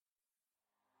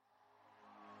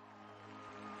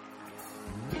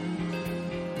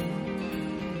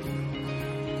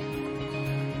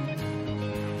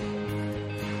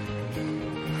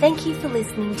Thank you for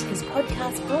listening to this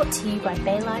podcast brought to you by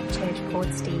Baylife Church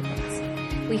Port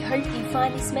Stephens. We hope you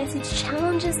find this message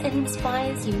challenges and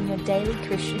inspires you in your daily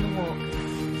Christian walk.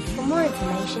 For more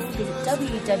information, visit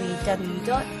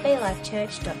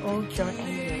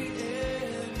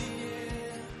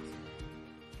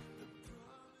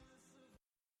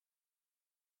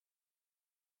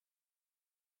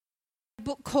A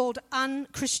book called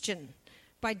Unchristian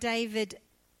by David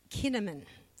Kinnaman.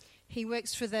 He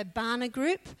works for the Barna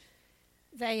Group.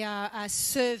 They are a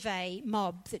survey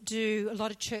mob that do a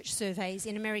lot of church surveys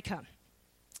in America.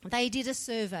 They did a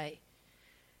survey.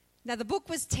 Now, the book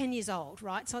was 10 years old,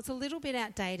 right? So it's a little bit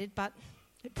outdated, but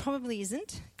it probably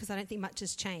isn't, because I don't think much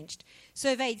has changed.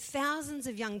 Surveyed thousands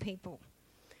of young people,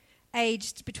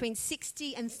 aged between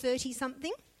 60 and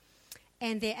 30-something,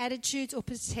 and their attitudes or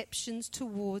perceptions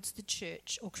towards the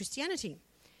church or Christianity.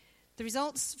 The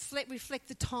results reflect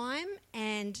the time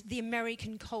and the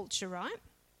American culture, right?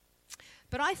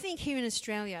 But I think here in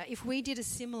Australia, if we did a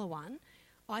similar one,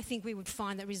 I think we would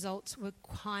find that results were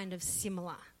kind of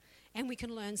similar, and we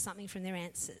can learn something from their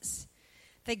answers.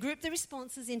 They grouped the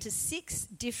responses into 6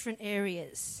 different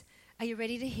areas. Are you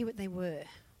ready to hear what they were?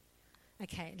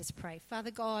 Okay, let's pray.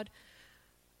 Father God,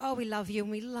 we love you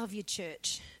and we love your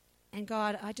church. And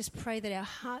God, I just pray that our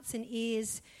hearts and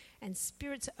ears and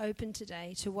spirits are open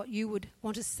today to what you would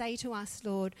want to say to us,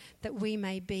 Lord, that we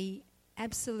may be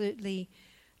absolutely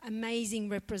amazing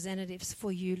representatives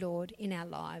for you, Lord, in our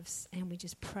lives. And we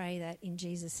just pray that in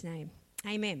Jesus' name.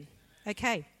 Amen.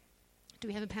 Okay. Do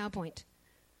we have a PowerPoint?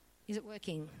 Is it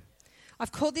working?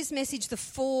 I've called this message the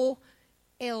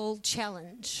 4L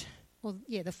Challenge. The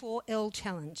 4L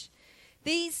Challenge.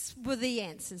 These were the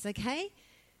answers, okay?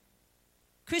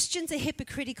 Christians are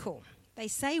hypocritical. They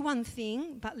say one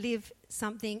thing but live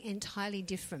something entirely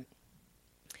different.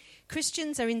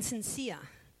 Christians are insincere.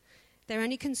 They're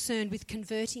only concerned with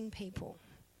converting people.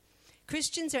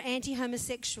 Christians are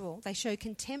anti-homosexual. They show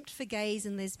contempt for gays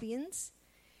and lesbians.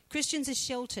 Christians are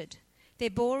sheltered. They're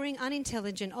boring,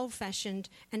 unintelligent, old-fashioned,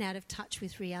 and out of touch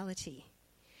with reality.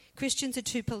 Christians are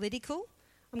too political.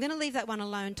 I'm going to leave that one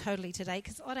alone totally today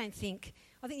because I think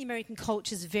the American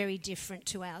culture is very different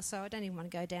to ours, so I don't even want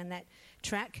to go down that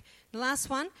track. The last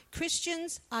one,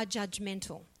 Christians are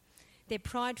judgmental. They're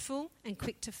prideful and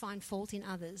quick to find fault in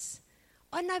others.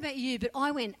 I don't know about you, but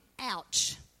I went,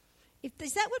 ouch.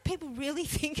 Is that what people really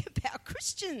think about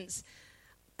Christians?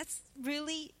 That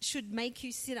really should make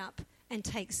you sit up and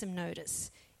take some notice.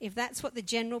 If that's what the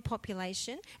general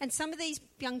population, and some of these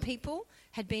young people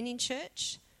had been in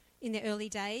church in the early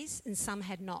days and some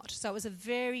had not. So it was a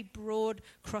very broad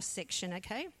cross-section,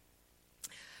 okay?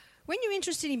 When you're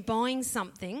interested in buying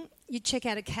something, you check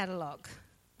out a catalogue.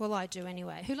 Well, I do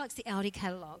anyway. Who likes the Aldi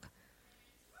catalogue?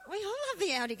 We all love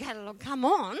the Aldi catalogue. Come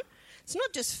on. It's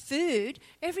not just food.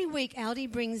 Every week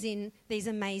Aldi brings in these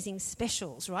amazing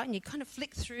specials, right? And you kind of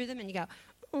flick through them and you go,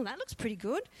 oh, that looks pretty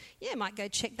good. Yeah, might go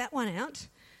check that one out.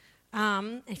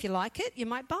 If you like it, you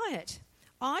might buy it.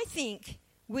 I think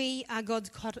we are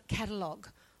God's catalogue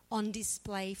on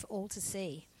display for all to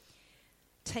see.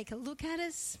 Take a look at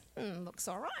us. Looks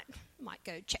all right. Might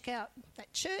go check out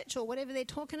that church or whatever they're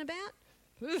talking about.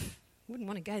 Oof, wouldn't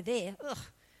want to go there. Ugh,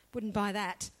 wouldn't buy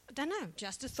that. I don't know,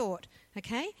 just a thought,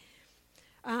 okay?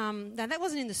 Now, that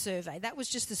wasn't in the survey. That was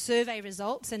just the survey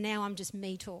results, and now I'm just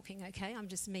me talking, okay? I'm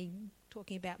just me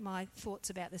talking about my thoughts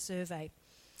about the survey.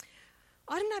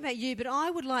 I don't know about you, but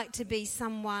I would like to be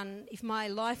someone, if my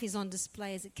life is on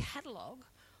display as a catalogue,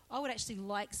 I would actually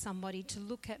like somebody to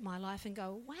look at my life and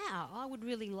go, wow,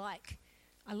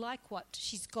 I like what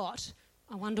she's got.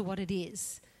 I wonder what it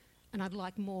is. And I'd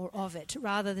like more of it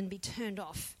rather than be turned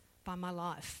off by my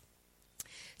life.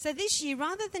 So this year,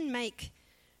 rather than make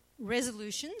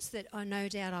resolutions that I no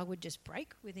doubt I would just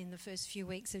break within the first few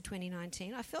weeks of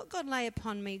 2019, I felt God lay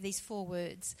upon me these 4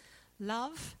 words: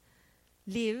 love,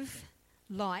 live,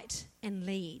 light, and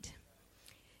lead.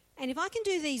 And if I can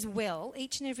do these well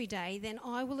each and every day, then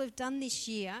I will have done this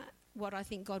year what I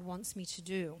think God wants me to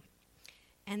do.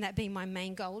 And that being my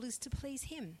main goal is to please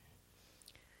him.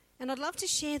 And I'd love to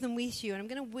share them with you, and I'm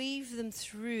going to weave them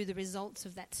through the results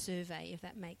of that survey, if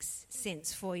that makes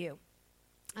sense for you.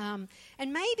 And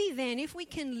maybe then, if we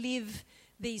can live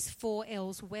these 4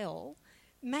 L's well,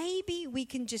 maybe we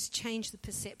can just change the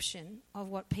perception of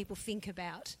what people think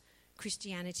about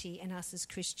Christianity and us as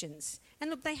Christians. And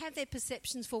look, they have their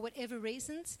perceptions for whatever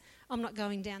reasons. I'm not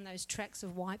going down those tracks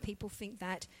of why people think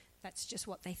that. That's just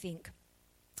what they think.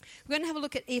 We're going to have a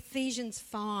look at Ephesians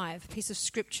 5, a piece of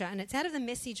scripture, and it's out of the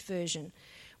Message version,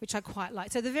 which I quite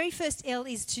like. So the very first L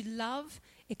is to love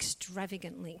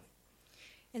extravagantly.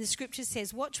 And the scripture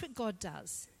says, watch what God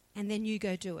does, and then you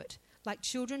go do it. like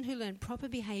children who learn proper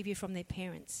behaviour from their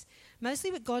parents.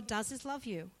 Mostly what God does is love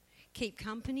you. Keep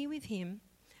company with him.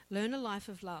 Learn a life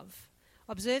of love.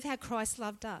 Observe how Christ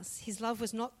loved us. His love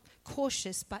was not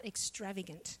cautious but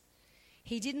extravagant.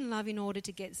 He didn't love in order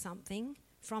to get something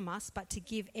from us, but to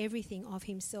give everything of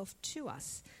himself to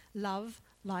us. Love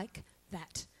like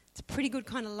that. It's a pretty good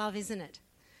kind of love, isn't it?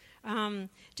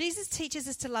 Jesus teaches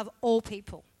us to love all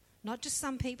people, not just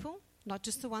some people, not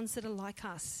just the ones that are like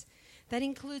us. That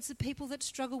includes the people that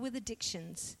struggle with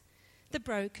addictions, the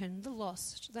broken, the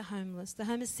lost, the homeless, the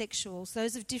homosexuals,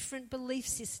 those of different belief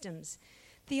systems,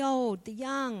 the old, the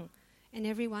young, and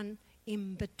everyone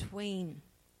in between.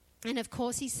 And of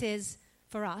course, he says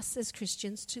for us as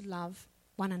Christians to love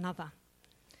one another.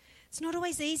 It's not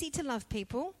always easy to love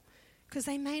people because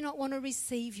they may not want to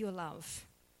receive your love.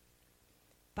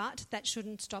 But that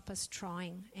shouldn't stop us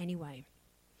trying anyway.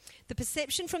 The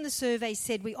perception from the survey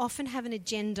said we often have an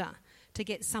agenda to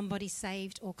get somebody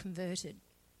saved or converted.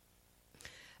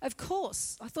 Of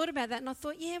course, I thought about that and I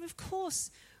thought, yeah, of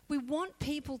course, we want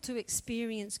people to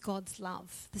experience God's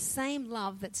love. The same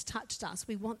love that's touched us,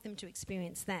 we want them to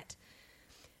experience that.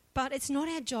 But it's not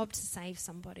our job to save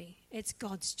somebody. It's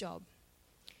God's job.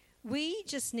 We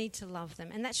just need to love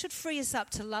them, and that should free us up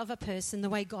to love a person the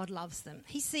way God loves them.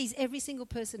 He sees every single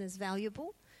person as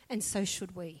valuable, and so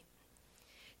should we.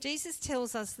 Jesus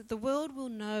tells us that the world will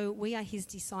know we are his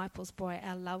disciples by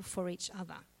our love for each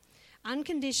other.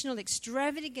 Unconditional,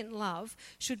 extravagant love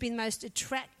should be the most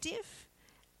attractive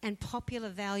and popular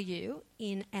value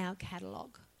in our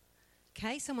catalogue.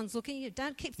 Okay, someone's looking at you.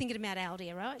 Don't keep thinking about Aldi,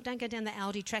 all right? Don't go down the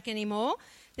Aldi track anymore.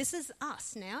 This is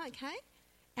us now, okay?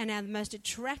 And our most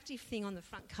attractive thing on the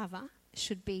front cover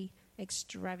should be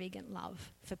extravagant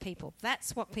love for people.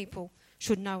 That's what people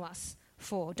should know us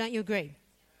for. Don't you agree?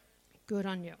 Good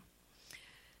on you.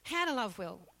 How to love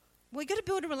well? Well, you've got to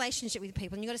build a relationship with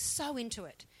people and you've got to sow into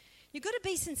it. You've got to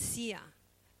be sincere.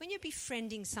 When you're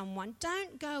befriending someone,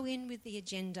 don't go in with the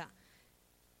agenda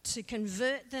to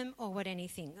convert them or what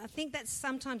anything. I think that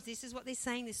sometimes this is what they're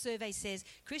saying. This survey says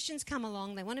Christians come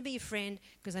along, they want to be your friend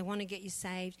because they want to get you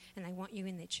saved and they want you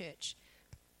in their church.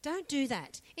 Don't do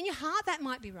that. In your heart that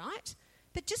might be right,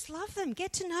 but just love them,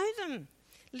 get to know them,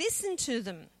 listen to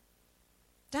them.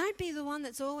 Don't be the one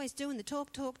that's always doing the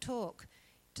talk.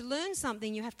 To learn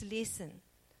something you have to listen.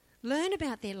 Learn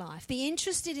about their life, be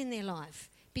interested in their life,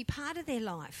 be part of their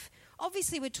life.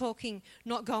 Obviously, we're talking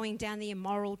not going down the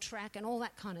immoral track and all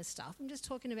that kind of stuff. I'm just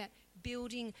talking about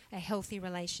building a healthy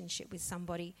relationship with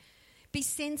somebody. Be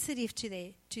sensitive to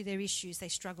their issues they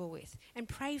struggle with and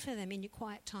pray for them in your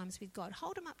quiet times with God.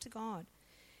 Hold them up to God.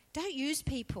 Don't use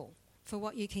people for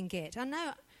what you can get. I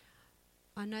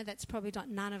know that's probably not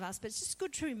none of us, but it's just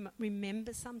good to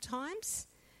remember sometimes.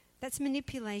 That's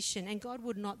manipulation, and God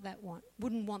wouldn't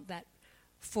want that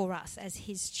for us as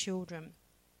his children.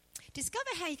 Discover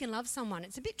how you can love someone.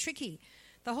 It's a bit tricky.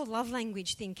 The whole love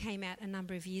language thing came out a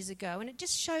number of years ago, and it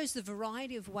just shows the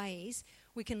variety of ways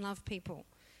we can love people.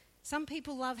 Some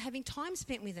people love having time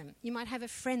spent with them. You might have a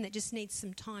friend that just needs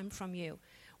some time from you.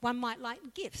 One might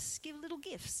like gifts. Give little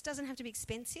gifts. Doesn't have to be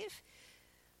expensive.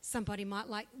 Somebody might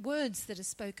like words that are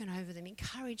spoken over them,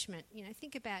 encouragement.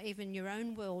 Think about even your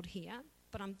own world here,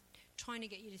 but I'm trying to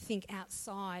get you to think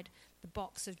outside the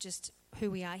box of just who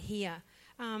we are here.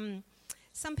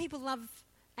 Some people love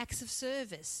acts of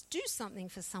service. Do something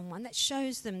for someone that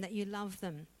shows them that you love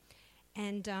them.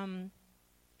 And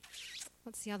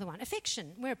what's the other one?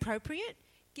 Affection. Where appropriate,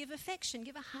 give affection,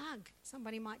 give a hug.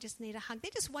 Somebody might just need a hug.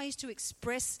 They're just ways to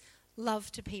express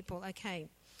love to people, okay?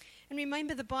 And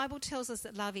remember, the Bible tells us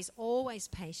that love is always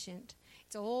patient,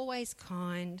 it's always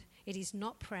kind, it is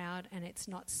not proud, and it's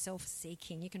not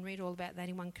self-seeking. You can read all about that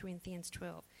in 1 Corinthians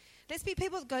 12. Let's be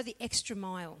people that go the extra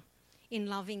mile in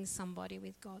loving somebody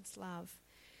with God's love.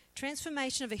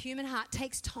 Transformation of a human heart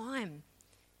takes time,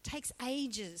 takes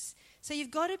ages. So you've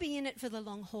got to be in it for the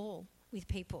long haul with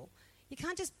people. You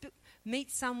can't just meet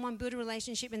someone, build a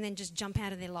relationship, and then just jump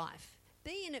out of their life.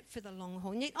 Be in it for the long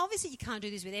haul. And obviously you can't do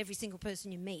this with every single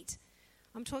person you meet.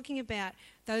 I'm talking about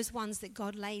those ones that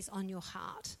God lays on your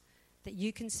heart, that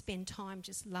you can spend time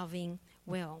just loving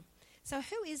well. So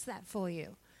who is that for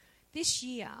you? This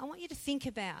year, I want you to think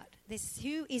about this.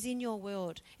 Who is in your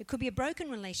world? It could be a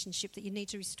broken relationship that you need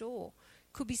to restore.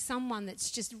 It could be someone that's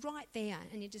just right there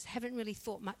and you just haven't really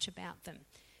thought much about them.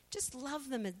 Just love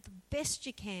them as the best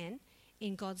you can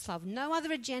in God's love. No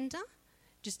other agenda,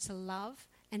 just to love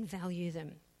and value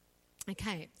them.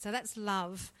 Okay, so that's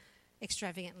love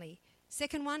extravagantly.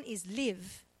 Second one is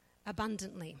live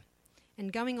abundantly.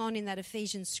 And going on in that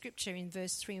Ephesians scripture in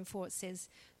verse 3 and 4, it says,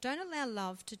 don't allow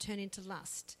love to turn into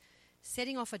lust.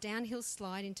 setting off a downhill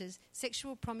slide into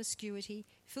sexual promiscuity,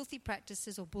 filthy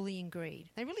practices, or bullying greed.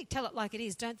 They really tell it like it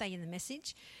is, don't they, in the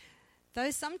message?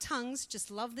 Though some tongues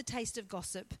just love the taste of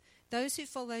gossip, those who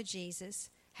follow Jesus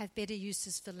have better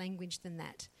uses for language than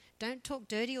that. Don't talk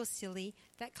dirty or silly.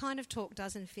 That kind of talk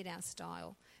doesn't fit our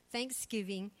style.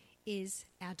 Thanksgiving is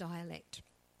our dialect.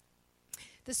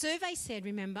 The survey said,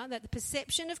 remember, that the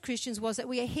perception of Christians was that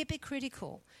we are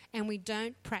hypocritical and we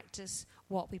don't practice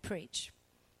what we preach.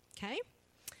 Okay?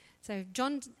 So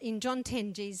in John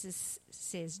 10, Jesus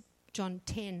says, John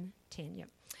 10:10, yep,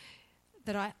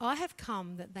 that I have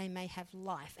come that they may have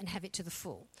life and have it to the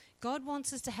full. God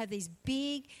wants us to have these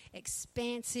big,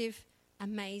 expansive,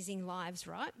 amazing lives,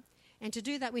 right? And to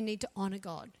do that, we need to honour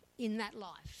God in that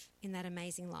life, in that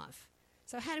amazing life.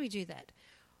 So how do we do that?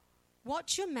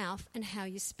 Watch your mouth and how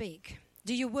you speak.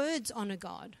 Do your words honour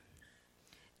God?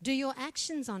 Do your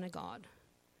actions honour God?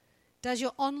 Does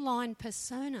your online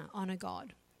persona honour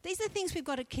God? These are the things we've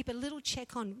got to keep a little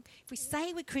check on. If we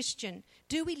say we're Christian,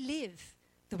 do we live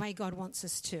the way God wants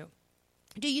us to?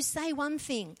 Do you say one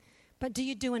thing, but do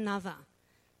you do another?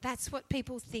 That's what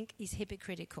people think is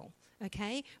hypocritical,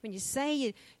 okay? When you say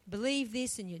you believe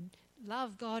this and you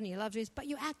love God and you love this, but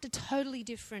you act a totally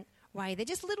different way. They're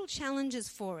just little challenges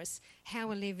for us, how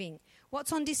we're living.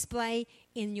 What's on display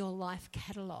in your life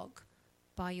catalogue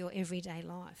by your everyday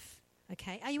life,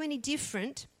 okay? Are you any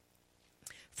different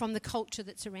from the culture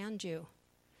that's around you?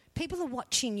 People are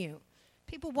watching you.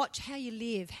 People watch how you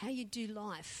live, how you do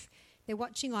life. They're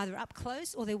watching either up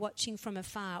close or they're watching from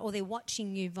afar or they're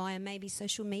watching you via maybe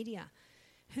social media.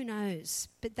 Who knows?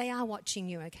 But they are watching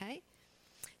you, okay?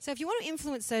 So if you want to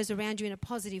influence those around you in a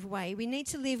positive way, we need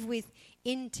to live with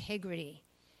integrity.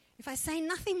 If I say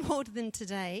nothing more than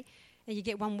today and you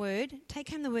get one word, take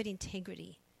home the word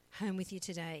integrity home with you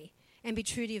today and be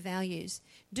true to your values.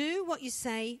 Do what you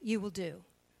say you will do,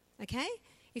 okay?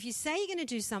 If you say you're going to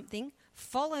do something,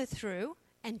 follow through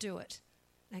and do it,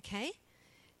 okay?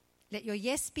 Let your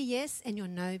yes be yes and your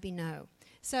no be no.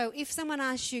 So if someone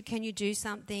asks you, can you do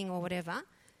something or whatever,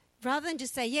 rather than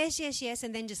just say yes, yes, yes,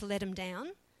 and then just let them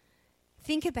down,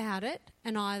 think about it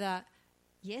and either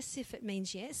yes if it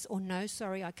means yes or no,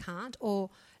 sorry, I can't, or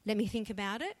let me think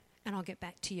about it and I'll get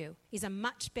back to you, is a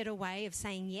much better way of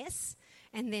saying yes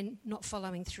and then not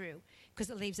following through, because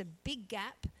it leaves a big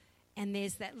gap and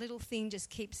there's that little thing just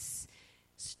keeps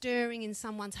stirring in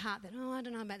someone's heart that, oh, I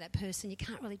don't know about that person, you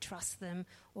can't really trust them,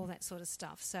 all that sort of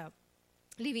stuff. So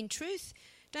live in truth.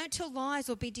 Don't tell lies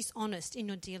or be dishonest in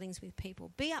your dealings with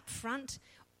people. Be upfront,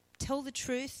 tell the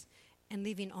truth, and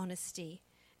live in honesty.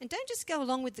 And don't just go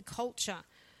along with the culture,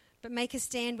 but make a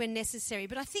stand when necessary.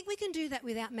 But I think we can do that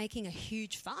without making a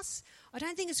huge fuss. I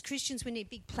don't think as Christians we need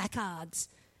big placards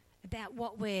about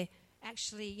what we're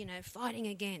actually, fighting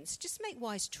against. Just make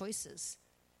wise choices,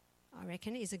 I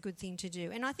reckon, is a good thing to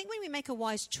do. And I think when we make a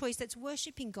wise choice, that's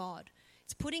worshipping God.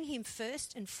 It's putting him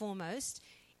first and foremost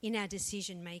in our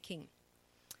decision making.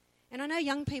 And I know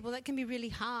young people, that can be really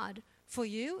hard for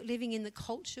you, living in the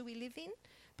culture we live in.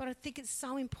 But I think it's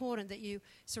so important that you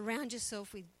surround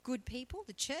yourself with good people,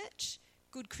 the church,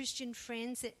 good Christian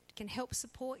friends that can help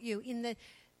support you in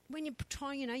when you're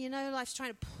trying, life's trying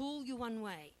to pull you one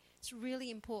way. It's really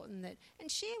important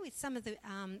and share with some of the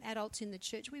adults in the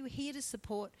church. We were here to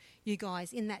support you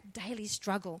guys in that daily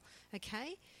struggle,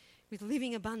 okay, with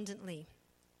living abundantly.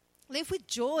 Live with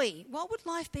joy. What would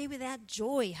life be without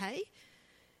joy, hey?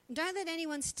 Don't let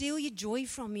anyone steal your joy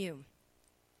from you.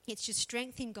 It's your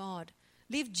strength in God.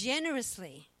 Live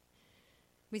generously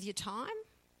with your time,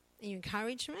 your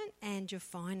encouragement, and your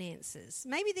finances.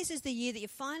 Maybe this is the year that you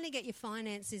finally get your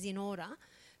finances in order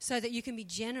so that you can be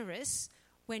generous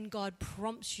when God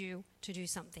prompts you to do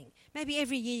something. Maybe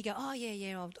every year you go, oh,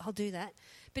 yeah, I'll do that.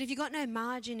 But if you've got no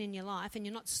margin in your life and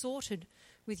you're not sorted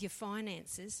with your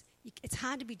finances, it's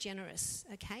hard to be generous,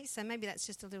 okay? So maybe that's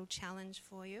just a little challenge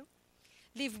for you.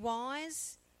 Live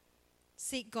wise.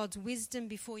 Seek God's wisdom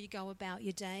before you go about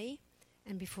your day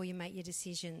and before you make your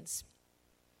decisions.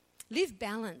 Live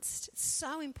balanced. It's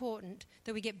so important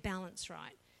that we get balance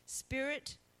right.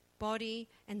 Spirit, body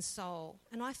and soul.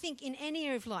 And I think in any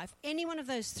area of life, any one of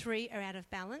those three are out of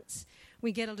balance,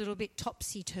 we get a little bit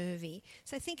topsy-turvy.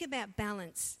 So think about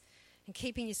balance and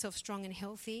keeping yourself strong and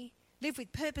healthy. Live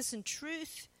with purpose and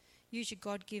truth. Use your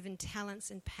God-given talents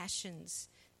and passions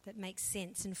that make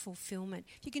sense and fulfillment.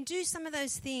 If you can do some of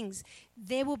those things,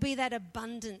 there will be that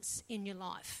abundance in your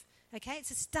life. Okay, it's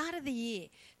the start of the year.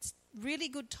 It's a really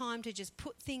good time to just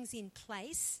put things in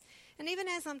place. And even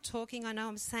as I'm talking, I know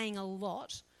I'm saying a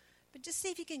lot, but just see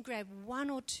if you can grab one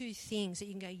or two things that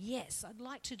you can go, yes, I'd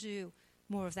like to do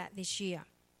more of that this year.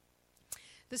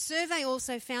 The survey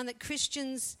also found that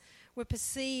Christians were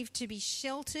perceived to be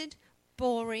sheltered,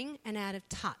 boring, and out of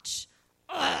touch.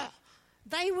 Ugh!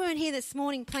 They weren't here this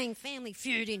morning playing Family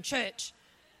Feud in church.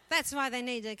 That's why they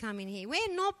need to come in here.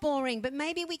 We're not boring, but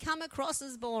maybe we come across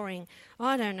as boring.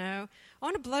 I don't know. I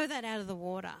want to blow that out of the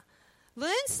water.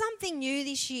 Learn something new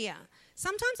this year.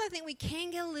 Sometimes I think we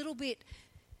can get a little bit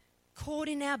caught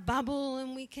in our bubble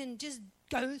and we can just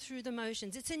go through the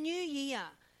motions. It's a new year.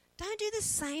 Don't do the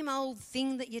same old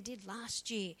thing that you did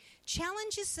last year.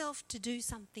 Challenge yourself to do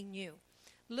something new.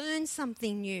 Learn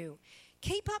something new.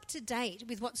 Keep up to date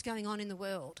with what's going on in the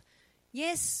world.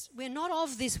 Yes, we're not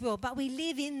of this world, but we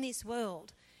live in this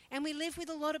world. And we live with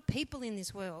a lot of people in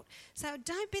this world. So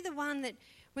don't be the one that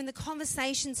when the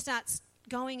conversation starts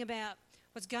going about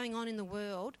what's going on in the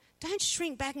world, don't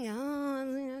shrink back and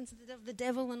go, it's the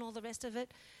devil and all the rest of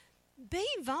it. Be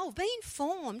involved, be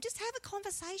informed. Just have a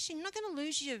conversation. You're not going to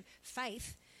lose your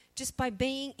faith just by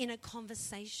being in a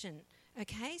conversation.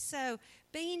 Okay, so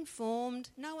be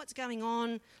informed, know what's going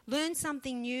on, learn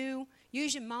something new,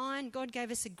 use your mind. God gave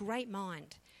us a great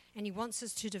mind and He wants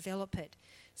us to develop it.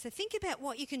 So think about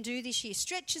what you can do this year.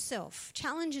 Stretch yourself,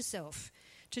 challenge yourself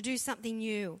to do something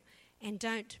new, and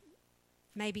don't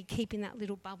maybe keep in that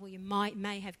little bubble you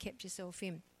may have kept yourself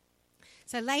in.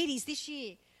 So ladies, this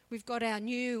year we've got our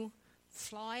new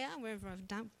flyer, wherever I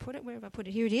put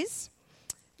it, here it is.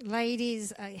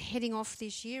 Ladies are heading off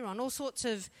this year on all sorts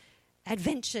of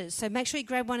adventures. So make sure you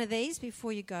grab one of these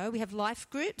before you go. We have life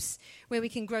groups where we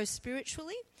can grow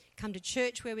spiritually. Come to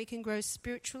church where we can grow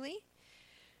spiritually.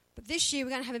 But this year we're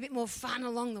going to have a bit more fun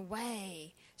along the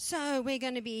way. So we're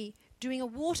going to be doing a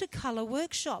watercolour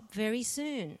workshop very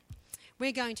soon.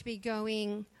 We're going to be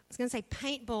going, I was going to say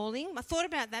paintballing. I thought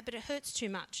about that, but it hurts too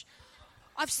much.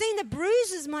 I've seen the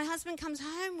bruises my husband comes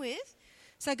home with.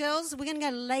 So girls, we're going to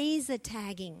go laser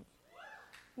tagging.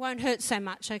 Won't hurt so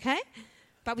much, okay?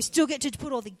 But we still get to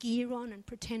put all the gear on and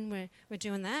pretend we're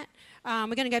doing that.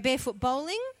 We're going to go barefoot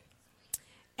bowling.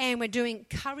 And we're doing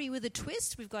curry with a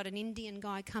twist. We've got an Indian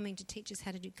guy coming to teach us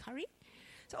how to do curry.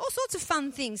 So all sorts of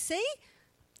fun things, see?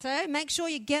 So make sure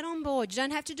you get on board. You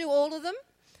don't have to do all of them,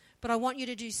 but I want you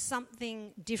to do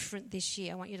something different this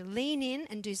year. I want you to lean in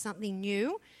and do something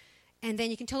new, and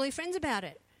then you can tell your friends about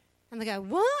it. And they go,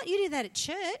 what? You do that at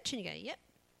church? And you go, yep.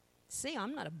 See,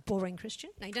 I'm not a boring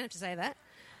Christian. No, you don't have to say that.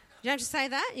 You don't have to say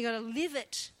that. You've got to live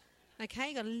it. Okay,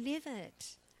 you've got to live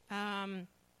it.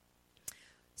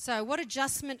 So what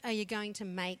adjustment are you going to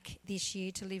make this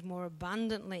year to live more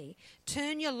abundantly?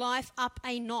 Turn your life up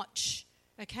a notch,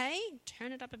 okay?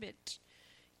 Turn it up a bit.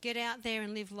 Get out there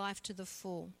and live life to the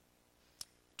full.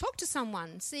 Talk to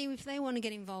someone, see if they want to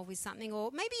get involved with something,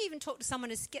 or maybe even talk to someone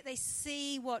to get they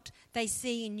see what they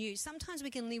see in you. Sometimes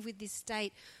we can live with this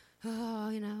state,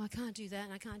 I can't do that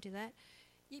and I can't do that.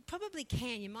 You probably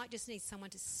can. You might just need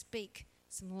someone to speak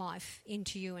some life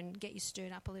into you and get you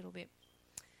stirred up a little bit.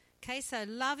 Okay, so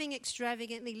loving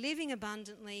extravagantly, living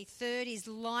abundantly. Third is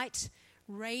light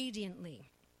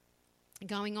radiantly.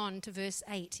 Going on to verse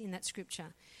 8 in that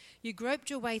scripture. You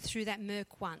groped your way through that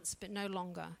murk once, but no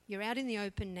longer. You're out in the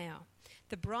open now.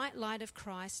 The bright light of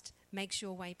Christ makes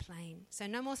your way plain. So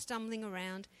no more stumbling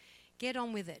around. Get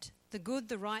on with it. The good,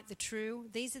 the right, the true,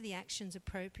 these are the actions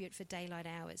appropriate for daylight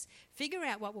hours. Figure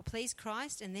out what will please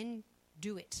Christ and then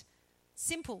do it.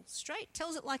 Simple, straight,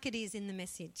 tells it like it is in the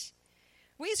message.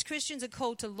 We as Christians are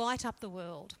called to light up the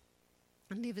world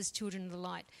and live as children of the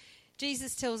light.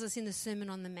 Jesus tells us in the Sermon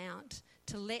on the Mount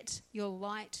to let your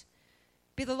light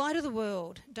be the light of the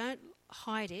world. Don't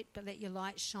hide it, but let your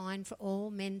light shine for all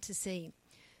men to see.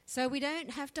 So we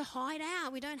don't have to hide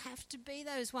out. We don't have to be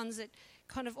those ones that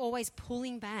kind of always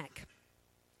pulling back.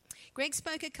 Greg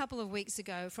spoke a couple of weeks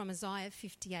ago from Isaiah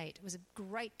 58. It was a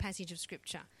great passage of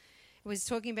scripture. It was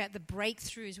talking about the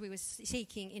breakthroughs we were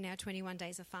seeking in our 21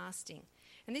 days of fasting.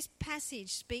 And this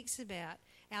passage speaks about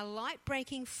our light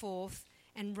breaking forth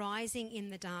and rising in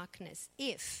the darkness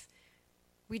if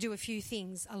we do a few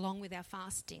things along with our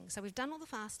fasting. So we've done all the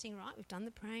fasting, right? We've done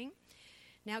the praying.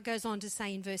 Now it goes on to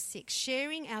say in verse 6,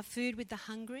 sharing our food with the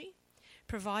hungry,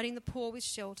 providing the poor with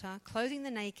shelter, clothing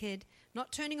the naked,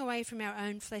 not turning away from our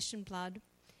own flesh and blood.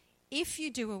 If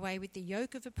you do away with the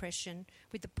yoke of oppression,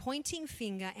 with the pointing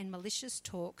finger and malicious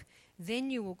talk, then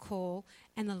you will call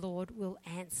and the Lord will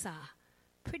answer.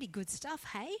 Pretty good stuff,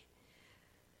 hey?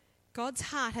 God's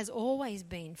heart has always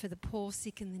been for the poor,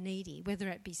 sick and the needy, whether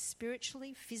it be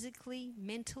spiritually, physically,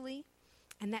 mentally,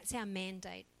 and that's our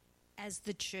mandate as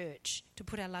the church to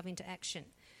put our love into action.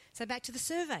 So back to the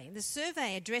survey. The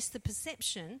survey addressed the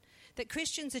perception that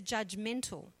Christians are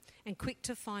judgmental and quick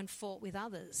to find fault with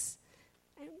others.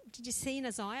 And did you see in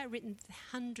Isaiah written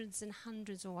hundreds and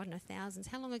hundreds, or I don't know, thousands?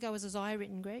 How long ago was Isaiah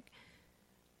written, Greg?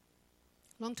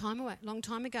 Long time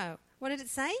ago. What did it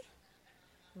say?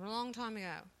 A long time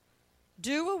ago.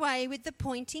 Do away with the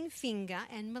pointing finger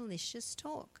and malicious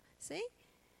talk. See?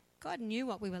 God knew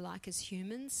what we were like as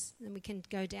humans, and we can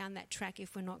go down that track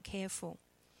if we're not careful.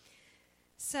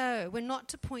 So we're not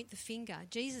to point the finger.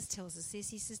 Jesus tells us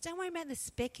this. He says, don't worry about the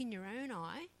speck in your own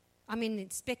eye. The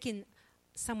speck in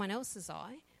someone else's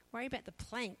eye. Worry about the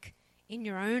plank in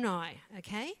your own eye,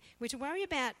 okay? We're to worry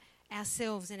about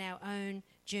ourselves and our own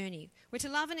journey. We're to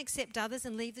love and accept others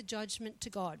and leave the judgment to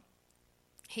God,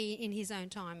 in his own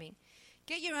timing.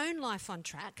 Get your own life on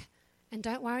track and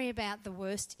don't worry about the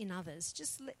worst in others.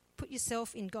 Just put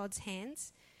yourself in God's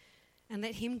hands and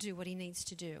let him do what he needs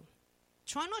to do.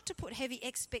 Try not to put heavy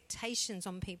expectations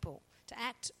on people to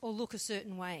act or look a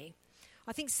certain way.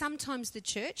 I think sometimes the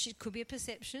church, it could be a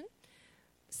perception,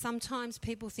 sometimes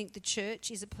people think the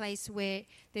church is a place where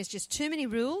there's just too many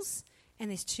rules and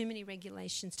there's too many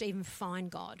regulations to even find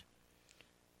God.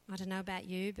 I don't know about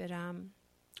you, but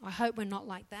I hope we're not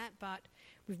like that, but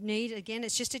again,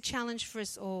 it's just a challenge for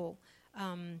us all.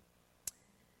 God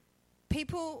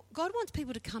wants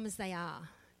people to come as they are,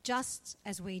 just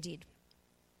as we did.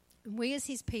 And we as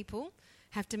his people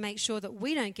have to make sure that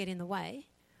we don't get in the way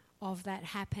of that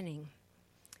happening.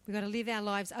 We've got to live our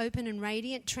lives open and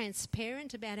radiant,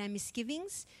 transparent about our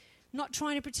misgivings, not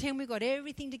trying to pretend we've got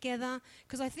everything together.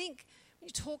 Because I think when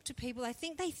you talk to people, they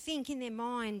think in their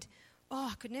mind,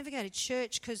 I could never go to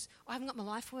church because I haven't got my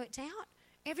life worked out.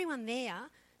 Everyone there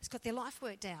has got their life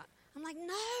worked out. I'm like,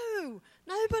 no,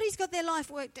 nobody's got their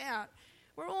life worked out.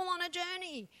 We're all on a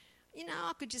journey.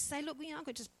 I could just say, look, I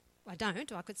could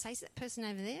say to that person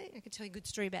over there, I could tell you a good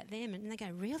story about them, and they go,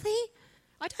 really?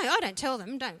 I don't tell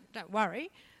them, don't worry.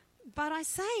 But I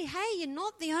say, hey, you're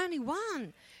not the only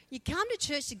one. You come to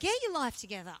church to get your life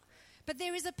together. But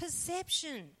there is a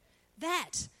perception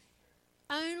that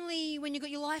only when you've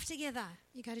got your life together,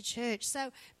 you go to church.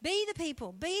 So be the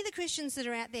people, be the Christians that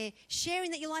are out there sharing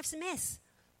that your life's a mess.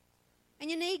 And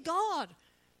you need God.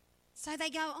 So they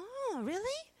go, oh, really?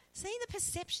 See the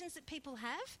perceptions that people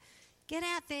have? Get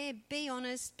out there, be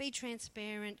honest, be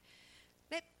transparent.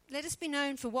 Let us be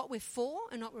known for what we're for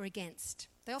and what we're against.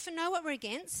 They often know what we're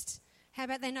against. How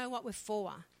about they know what we're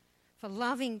for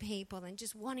loving people and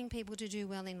just wanting people to do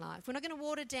well in life. We're not going to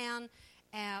water down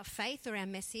our faith or our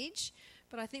message,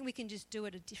 but I think we can just do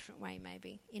it a different way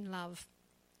maybe, in love.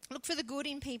 Look for the good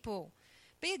in people.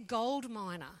 Be a gold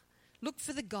miner. Look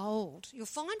for the gold. You'll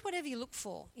find whatever you look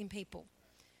for in people.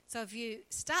 So if you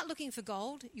start looking for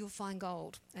gold, you'll find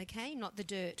gold, okay? Not the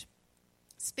dirt.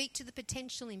 Speak to the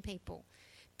potential in people.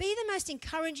 Be the most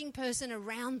encouraging person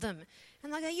around them.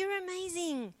 And they'll go, you're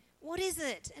amazing. What is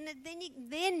it? And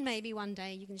then maybe one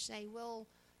day you can say, well,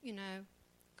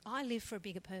 I live for a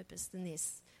bigger purpose than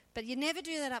this. But you never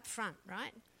do that up front,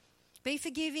 right? Be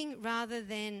forgiving rather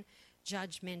than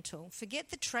judgmental. Forget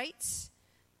the traits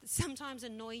that sometimes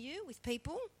annoy you with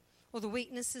people or the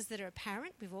weaknesses that are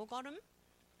apparent. We've all got them.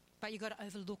 But you've got to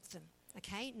overlook them,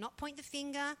 okay? Not point the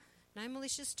finger, no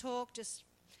malicious talk, just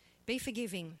be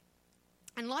forgiving.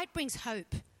 And light brings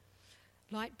hope.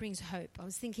 Light brings hope. I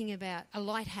was thinking about a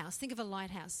lighthouse. Think of a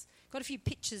lighthouse. Got a few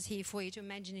pictures here for you to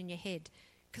imagine in your head,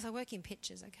 because I work in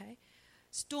pictures, okay?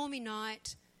 Stormy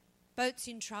night, boat's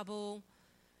in trouble.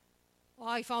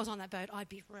 If I was on that boat, I'd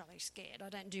be really scared. I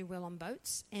don't do well on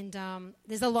boats. And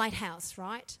there's a lighthouse,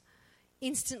 right?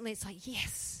 Instantly it's like,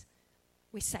 yes,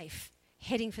 we're safe.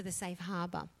 Heading for the safe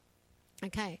harbour.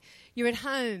 Okay, you're at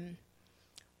home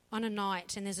on a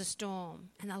night and there's a storm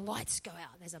and the lights go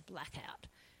out, there's a blackout.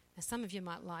 Now some of you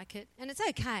might like it and it's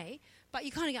okay, but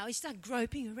you kind of go, you start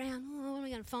groping around, what am I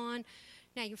going to find?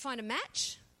 Now you can find a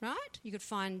match, right? You could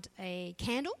find a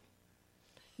candle.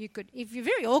 You could, if you're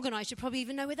very organised, you probably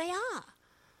even know where they are.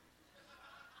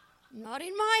 Not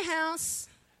in my house.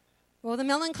 Well, the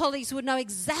melancholies would know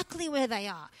exactly where they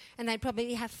are and they'd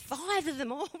probably have 5 of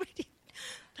them already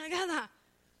together.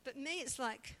 But me, it's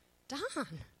like,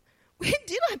 darn, where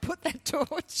did I put that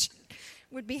torch?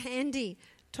 Would be handy.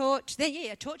 Torch,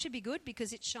 a torch would be good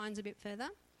because it shines a bit further.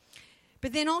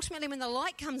 But then ultimately when the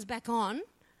light comes back on,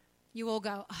 you all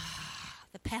go,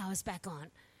 the power's back on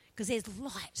because there's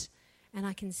light and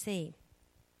I can see.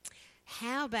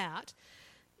 How about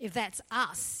if that's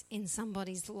us in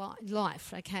somebody's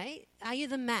life, okay? Are you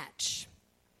the match?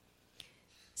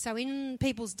 So in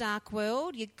people's dark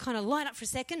world, you kind of light up for a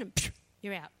second and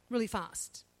you're out really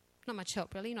fast. Not much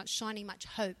help, really. You're not shining much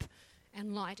hope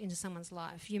and light into someone's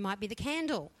life. You might be the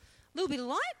candle. A little bit of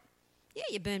light. Yeah,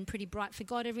 you burn pretty bright for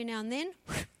God every now and then.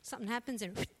 Something happens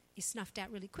and you're snuffed out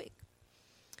really quick.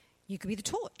 You could be the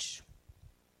torch.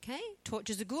 Okay?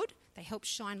 Torches are good. They help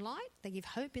shine light. They give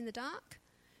hope in the dark.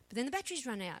 But then the batteries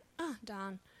run out. Oh,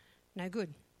 darn. No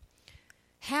good.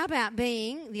 How about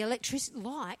being the electric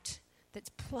light that's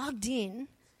plugged in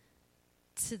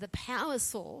to the power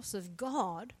source of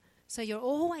God, so you're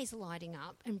always lighting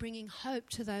up and bringing hope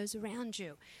to those around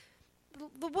you?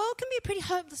 The world can be a pretty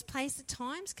hopeless place at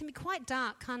times. It can be quite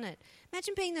dark, can't it?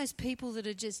 Imagine being those people that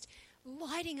are just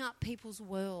lighting up people's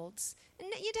worlds. And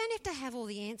you don't have to have all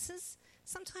the answers.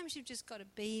 Sometimes you've just got to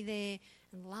be there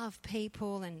and love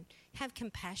people and have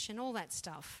compassion, all that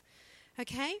stuff.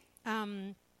 Okay?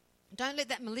 Don't let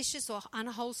that malicious or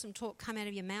unwholesome talk come out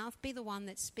of your mouth. Be the one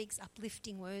that speaks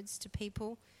uplifting words to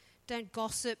people. Don't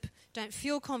gossip. Don't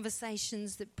fuel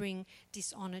conversations that bring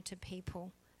dishonour to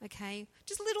people. Okay?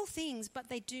 Just little things, but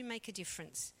they do make a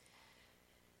difference.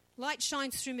 Light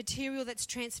shines through material that's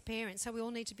transparent, so we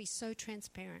all need to be so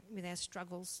transparent with our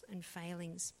struggles and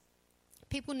failings.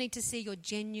 People need to see your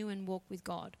genuine walk with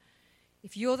God.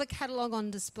 If you're the catalogue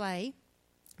on display,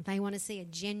 they want to see a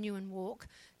genuine walk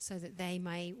so that they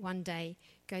may one day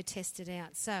go test it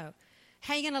out. So,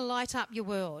 how are you going to light up your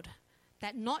world?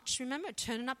 That notch, remember,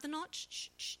 turning up the notch. Shh,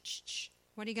 shh, shh, shh.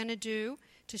 What are you going to do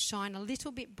to shine a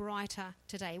little bit brighter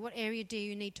today? What area do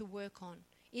you need to work on?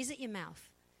 Is it your mouth?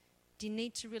 Do you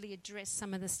need to really address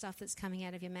some of the stuff that's coming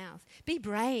out of your mouth? Be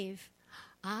brave.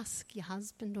 Ask your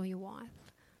husband or your wife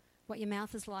what your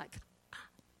mouth is like.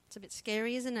 It's a bit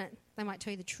scary, isn't it? They might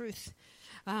tell you the truth.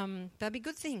 That'd be a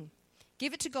good thing.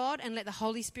 Give it to God and let the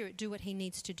Holy Spirit do what he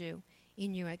needs to do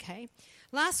in you, okay?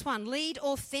 Last one, lead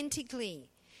authentically.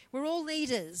 We're all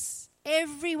leaders.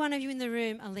 Every one of you in the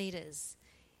room are leaders.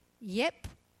 Yep,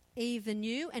 even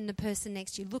you and the person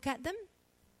next to you. Look at them.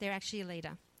 They're actually a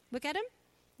leader. Look at them.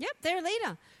 Yep, they're a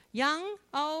leader. Young,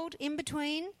 old, in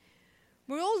between.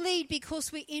 We're all lead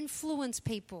because we influence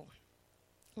people.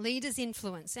 Leaders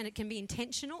influence, and it can be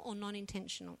intentional or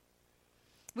non-intentional.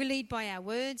 We lead by our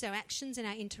words, our actions, and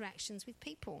our interactions with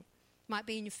people. Might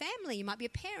be in your family. You might be a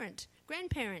parent,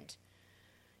 grandparent.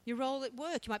 Your role at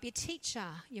work. You might be a teacher.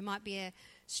 You might be a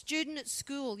student at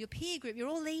school. Your peer group. You're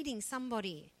all leading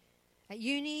somebody. At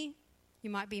uni, you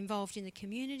might be involved in the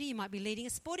community. You might be leading a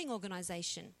sporting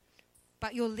organisation.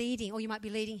 But you're leading, or you might be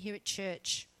leading here at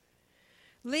church.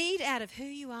 Lead out of who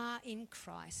you are in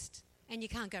Christ, and you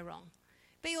can't go wrong.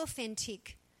 Be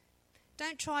authentic.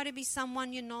 Don't try to be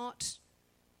someone you're not.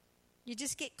 You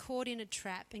just get caught in a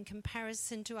trap, and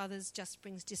comparison to others just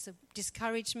brings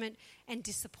discouragement and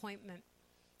disappointment.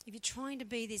 If you're trying to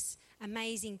be this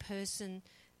amazing person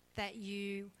that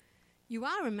you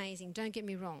are amazing, don't get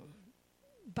me wrong.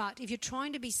 But if you're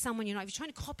trying to be someone you're not, if you're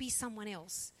trying to copy someone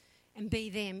else and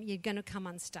be them, you're going to come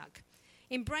unstuck.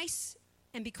 Embrace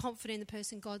and be confident in the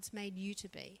person God's made you to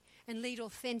be, and lead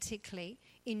authentically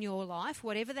in your life.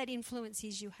 Whatever that influence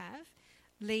is you have,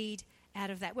 lead out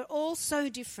of that. We're all so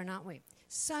different, aren't we?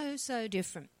 So, so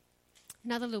different.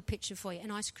 Another little picture for you, an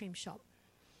ice cream shop.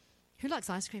 Who likes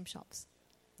ice cream shops?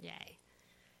 Yay.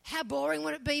 How boring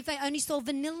would it be if they only sold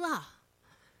vanilla?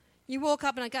 You walk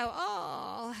up and I go,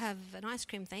 oh, I'll have an ice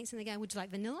cream, thanks. And they go, would you like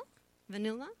vanilla?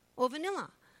 Vanilla? Or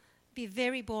vanilla? It'd be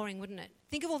very boring, wouldn't it?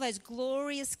 Think of all those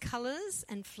glorious colours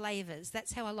and flavours.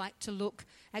 That's how I like to look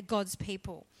at God's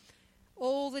people.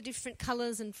 All the different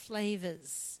colours and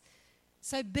flavours.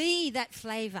 So be that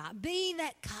flavour. Be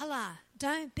that colour.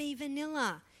 Don't be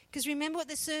vanilla. Because remember what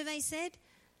the survey said?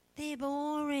 They're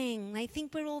boring. They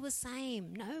think we're all the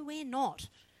same. No, we're not.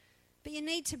 But you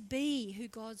need to be who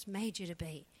God's made you to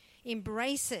be.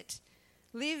 Embrace it.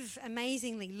 Live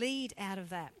amazingly. Lead out of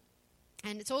that.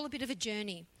 And it's all a bit of a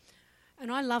journey.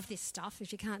 And I love this stuff,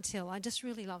 if you can't tell. I just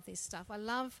really love this stuff. I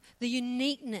love the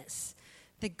uniqueness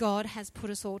that God has put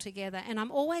us all together. And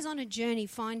I'm always on a journey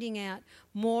finding out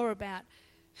more about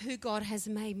who God has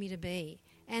made me to be.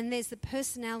 And there's the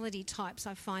personality types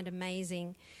I find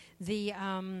amazing. The,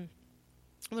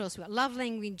 what else we got? Love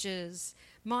languages,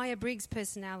 Myers-Briggs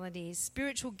personalities,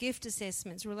 spiritual gift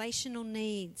assessments, relational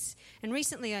needs. And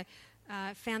recently I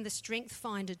found the Strength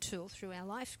Finder tool through our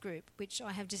life group, which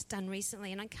I have just done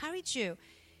recently. And I encourage you,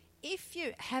 if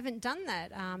you haven't done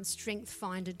that Strength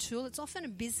Finder tool, it's often a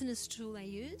business tool they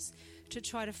use to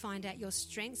try to find out your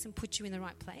strengths and put you in the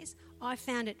right place. I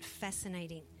found it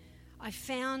fascinating. I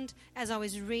found as I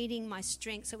was reading my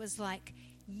strengths, it was like,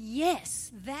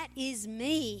 yes, that is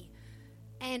me.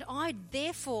 And I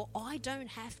don't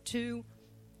have to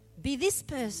be this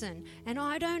person, and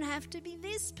I don't have to be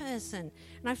this person.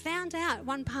 And I found out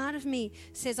one part of me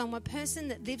says I'm a person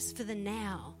that lives for the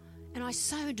now, and I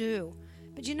so do.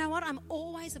 But you know what? I'm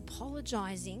always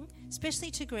apologising,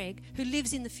 especially to Greg, who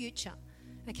lives in the future.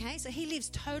 Okay, so he lives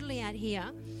totally out here,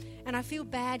 and I feel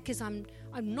bad because I'm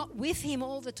not with him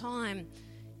all the time.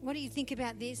 what do you think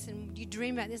about this? And do you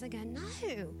dream about this? I go, no,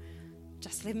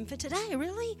 just living for today,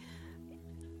 really?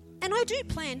 And I do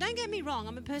plan. Don't get me wrong.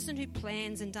 I'm a person who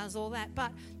plans and does all that.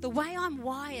 But the way I'm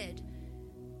wired,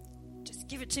 just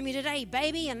give it to me today,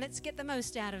 baby, and let's get the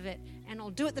most out of it. And I'll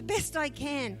do it the best I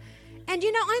can. And,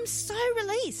 I'm so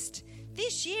released.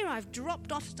 This year I've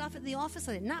dropped off stuff at the office.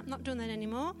 I said, no, I'm not doing that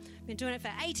anymore. I've been doing it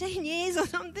for 18 years or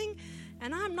something.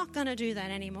 And I'm not going to do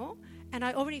that anymore. And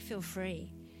I already feel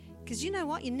free. Because you know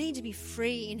what? You need to be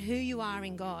free in who you are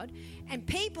in God. And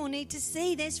people need to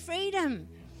see there's freedom,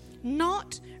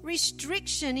 not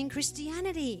restriction in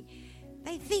Christianity.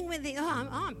 They think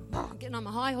I'm getting on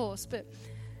my high horse, but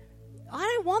I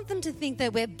don't want them to think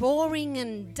that we're boring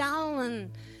and dull.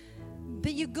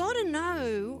 But you've got to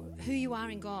know who you are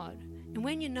in God. And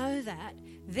when you know that,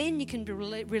 then you can be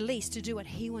released to do what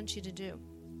He wants you to do.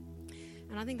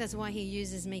 And I think that's why He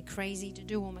uses me crazy to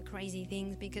do all my crazy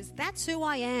things, because that's who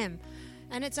I am.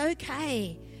 And it's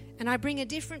okay. And I bring a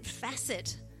different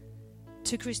facet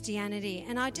to Christianity.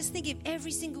 And I just think if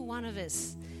every single one of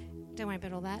us, don't worry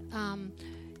about all that,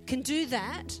 can do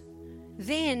that,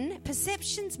 then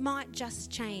perceptions might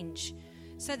just change.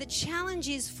 So the challenge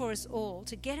is for us all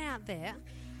to get out there.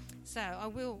 So I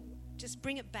will just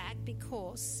bring it back,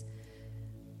 because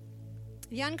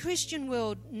the unchristian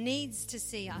world needs to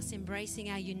see us embracing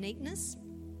our uniqueness,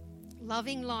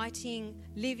 loving, lighting,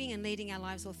 living and leading our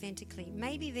lives authentically.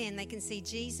 Maybe then they can see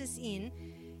Jesus in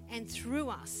and through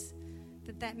us,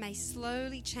 that may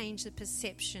slowly change the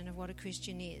perception of what a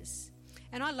Christian is.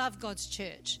 And I love God's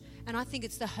church, and I think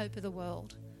it's the hope of the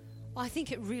world. I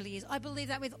think it really is. I believe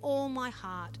that with all my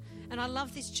heart. And I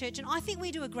love this church, and I think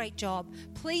we do a great job.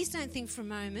 Please don't think for a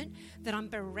moment that I'm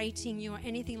berating you or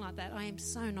anything like that. I am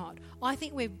so not. I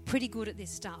think we're pretty good at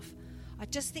this stuff. I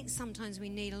just think sometimes we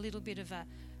need a little bit of a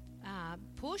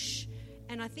push.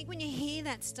 And I think when you hear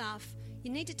that stuff,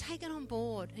 you need to take it on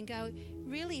board and go,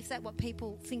 really, is that what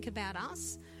people think about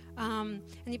us? And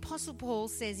the Apostle Paul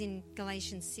says in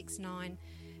Galatians 6:9,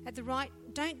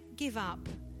 don't give up,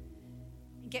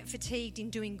 get fatigued in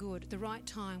doing good. At the right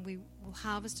time, we will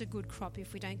harvest a good crop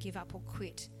if we don't give up or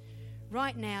quit.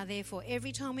 Right now, therefore,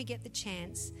 every time we get the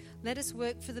chance, let us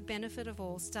work for the benefit of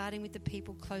all, starting with the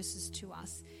people closest to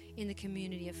us in the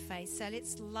community of faith. So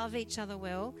let's love each other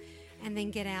well and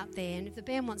then get out there. And if the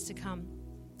band wants to come.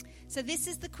 So this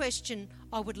is the question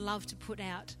I would love to put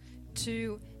out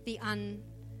to the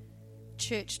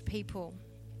unchurched people.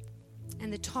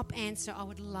 And the top answer I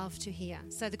would love to hear.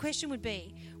 So the question would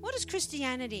be, what does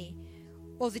Christianity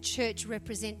or the church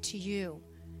represent to you?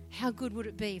 How good would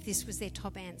it be if this was their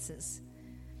top answers?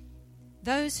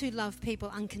 Those who love people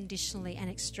unconditionally and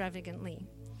extravagantly.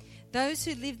 Those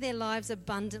who live their lives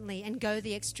abundantly and go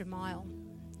the extra mile.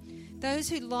 Those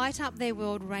who light up their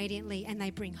world radiantly and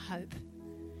they bring hope.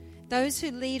 Those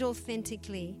who lead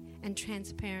authentically and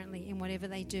transparently in whatever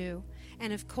they do.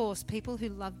 And of course, people who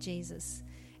love Jesus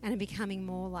and are becoming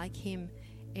more like Him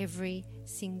every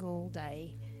single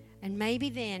day. And maybe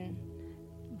then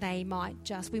we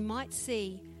might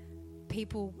see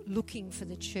people looking for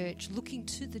the church, looking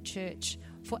to the church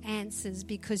for answers,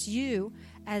 because you,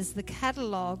 as the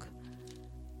catalogue,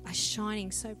 are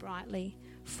shining so brightly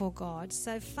for God.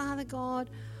 So, Father God,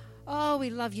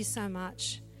 we love you so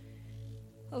much.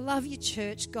 I love you,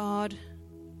 church, God.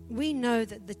 We know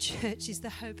that the church is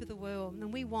the hope of the world,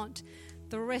 and we want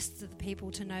the rest of the people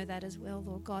to know that as well,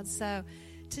 Lord God. So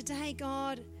today,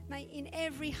 God, may in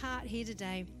every heart here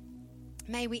today,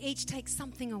 may we each take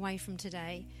something away from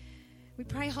today. We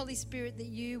pray, Holy Spirit, that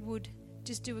you would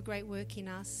just do a great work in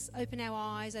us. Open our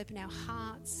eyes, open our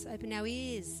hearts, open our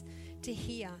ears to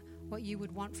hear what you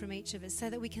would want from each of us, so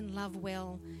that we can love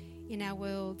well in our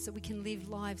world, so we can live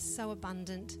lives so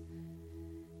abundant,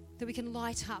 that we can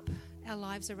light up our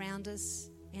lives around us,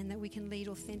 and that we can lead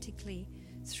authentically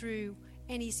through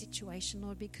any situation,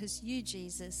 Lord, because you,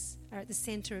 Jesus, are at the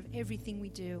center of everything we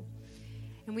do.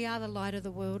 And we are the light of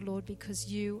the world, Lord, because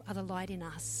you are the light in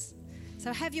us.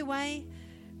 So have your way.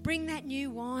 Bring that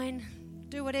new wine.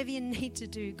 Do whatever you need to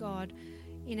do, God,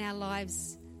 in our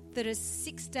lives that are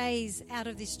 6 days out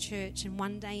of this church and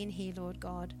 1 day in here, Lord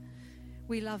God.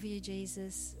 We love you,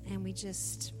 Jesus, and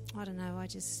I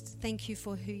just thank you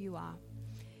for who you are.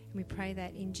 And we pray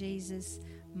that in Jesus'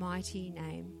 mighty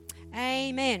name.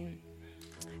 Amen.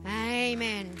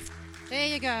 Amen. There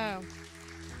you go.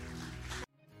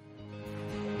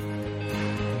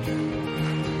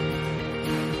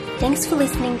 Thanks for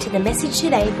listening to the message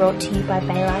today, brought to you by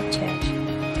Bay Life Church.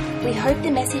 We hope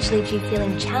the message leaves you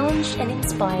feeling challenged and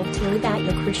inspired to live out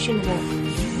your Christian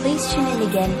walk. Please tune in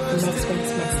again for next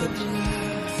week's message.